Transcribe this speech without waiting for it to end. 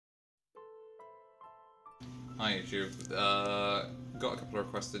Hi YouTube. Got a couple of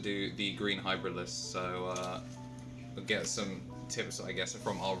requests to do the green hybrid list, so we'll get some tips, I guess,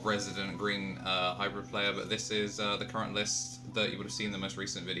 from our resident green hybrid player, but this is the current list that you would have seen in the most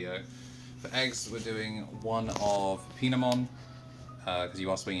recent video. For eggs, we're doing one of Phenomon, because you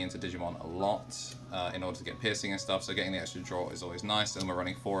are swinging into Digimon a lot in order to get piercing and stuff, so getting the extra draw is always nice, and we're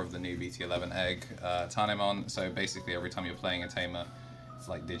running 4 of the new BT11 egg Tyrannomon, so basically every time you're playing a tamer, it's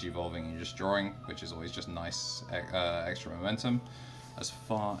like digi-evolving and you're just drawing, which is always just nice extra momentum. As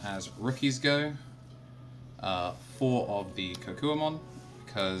far as rookies go, 4 of the Kokuamon,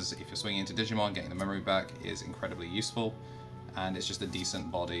 because if you're swinging into Digimon, getting the memory back is incredibly useful, and it's just a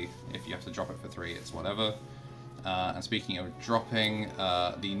decent body. If you have to drop it for 3, it's whatever. And speaking of dropping,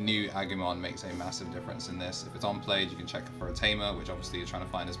 the new Agumon makes a massive difference in this. If it's on played, you can check for a tamer, which obviously you're trying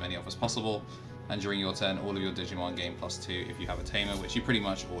to find as many of as possible. And during your turn, all of your Digimon gain +2 if you have a tamer, which you pretty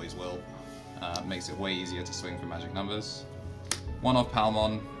much always will. Makes it way easier to swing for magic numbers. One of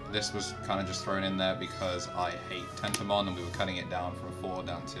Palmon, this was kind of just thrown in there because I hate Tentomon and we were cutting it down from 4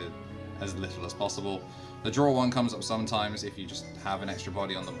 down to as little as possible. The draw one comes up sometimes if you just have an extra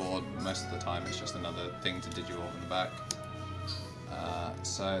body on the board. Most of the time it's just another thing to Digivolve in the back.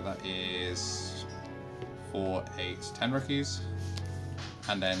 So that is 4, 8, 10 rookies.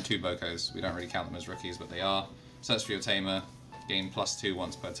 And then 2 Bokos. We don't really count them as rookies, but they are. Search for your tamer, gain +2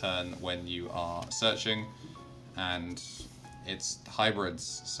 once per turn when you are searching, and it's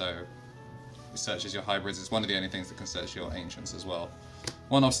hybrids, so it searches your hybrids. It's one of the only things that can search your ancients as well.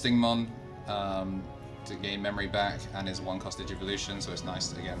 One off Stingmon to gain memory back, and is 1-cost Digivolution, so it's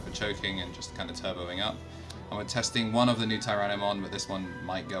nice again for choking and just kind of turboing up. And we're testing one of the new Tyrannomon, but this one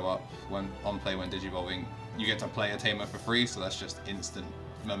might go up when on play when Digivolving. You get to play a tamer for free, so that's just instant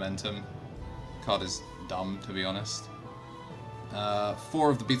momentum. Card is dumb, to be honest. 4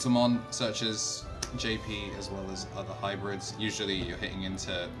 of the Beetlemon searches JP as well as other hybrids. Usually you're hitting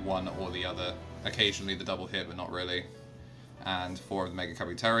into one or the other. Occasionally the double hit, but not really. And 4 of the Mega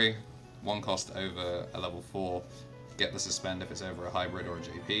Kabuteru. 1 cost over a level 4. Get the suspend if it's over a hybrid or a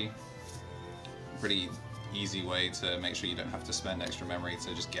JP. Pretty easy way to make sure you don't have to spend extra memory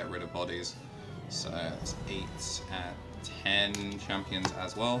to just get rid of bodies. So it's 8 at 10 champions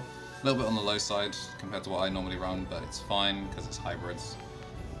as well. A little bit on the low side compared to what I normally run, but it's fine because it's hybrids.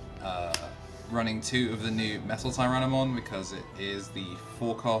 Running 2 of the new Metal Tyrannomon because it is the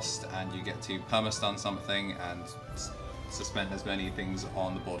 4 cost and you get to perma-stun something and suspend as many things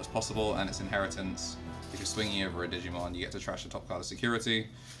on the board as possible, and its inheritance. If you're swinging over a Digimon, you get to trash the top card of security,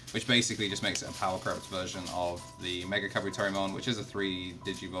 which basically just makes it a power crept version of the Mega Kabuterimon, which is a 3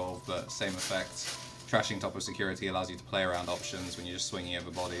 Digivolve, but same effect. Trashing top of security allows you to play around options when you're just swinging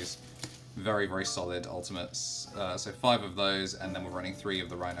over bodies. Very, very solid ultimates. So 5 of those, and then we're running 3 of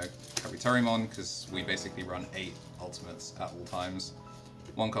the Rhino Kabuterimon, because we basically run 8 ultimates at all times.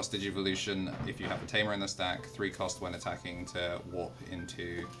 1 cost Digivolution if you have a tamer in the stack, 3 cost when attacking to warp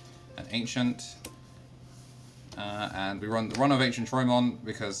into an ancient. And we run the run of Ancient Troymon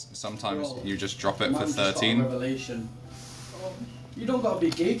because sometimes you just drop it for 13. Revelation. You don't gotta be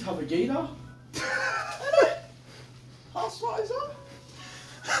gay to have a gator. How smart is that?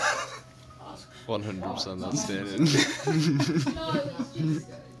 100% that's standing.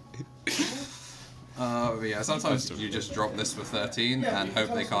 But yeah, sometimes you just drop this for 13 and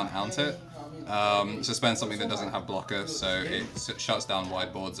hope they can't out it. Suspend something that doesn't have blocker, so it shuts down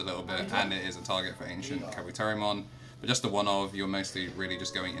wide boards a little bit, and it is a target for Ancient Kabuterimon. But just the one of, you're mostly really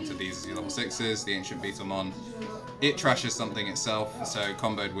just going into these as your level 6s, the Ancient Beetlemon. It trashes something itself, so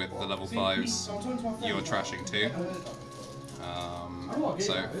comboed with the level 5s, you're trashing 2.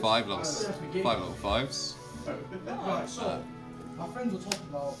 So 5 level 5s. My friends were talking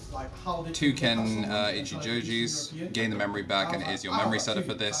about like how 2 Ken Ichijojis, gain the memory back, and it is your memory setter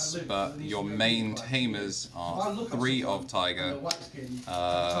for this, but your main tamers are 3 of Taiga,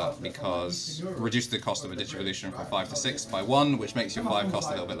 because reduce the cost of a Digivolution from 5 to 6 by 1, which makes your 5 cost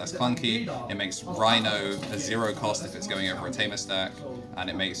a little bit less clunky. It makes Rhino a 0 cost if it's going over a tamer stack, and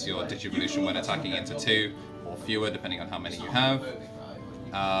it makes your Digivolution when attacking into 2 or fewer, depending on how many you have.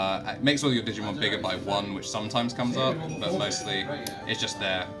 It makes all your Digimon bigger by 1, which sometimes comes up, but mostly it's just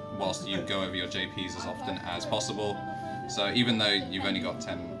there whilst you go over your JPs as often as possible. So even though you've only got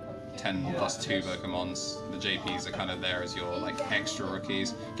 10 plus 2 Pokemons, the JPs are kind of there as your like extra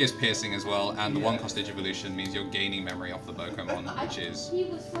rookies. Gives piercing as well, and the 1 cost Digivolution means you're gaining memory off the Pokemon, which is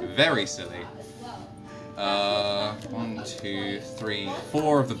very silly. 1, 2, 3,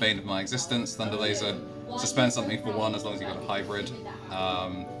 4 of the Bane of My Existence, Thunder Laser. Suspend something for 1 as long as you've got a hybrid.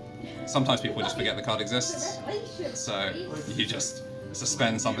 Sometimes people just forget the card exists, so you just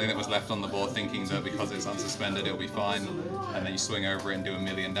suspend something that was left on the board thinking that because it's unsuspended it'll be fine, and then you swing over it and do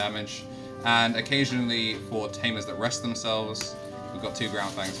 1,000,000 damage. And occasionally for tamers that rest themselves, we've got 2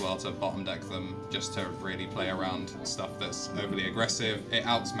 Ground Fang as well to bottom deck them, just to really play around stuff that's overly aggressive. It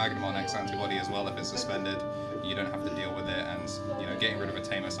outs Magnamon X Antibody as well if it's suspended. You don't have to deal with it, and getting rid of a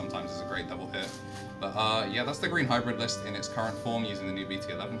tamer sometimes is a great double hit. But yeah, that's the green hybrid list in its current form, using the new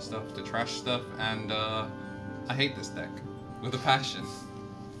BT11 stuff to trash stuff, and I hate this deck with a passion.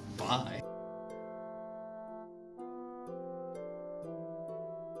 Bye.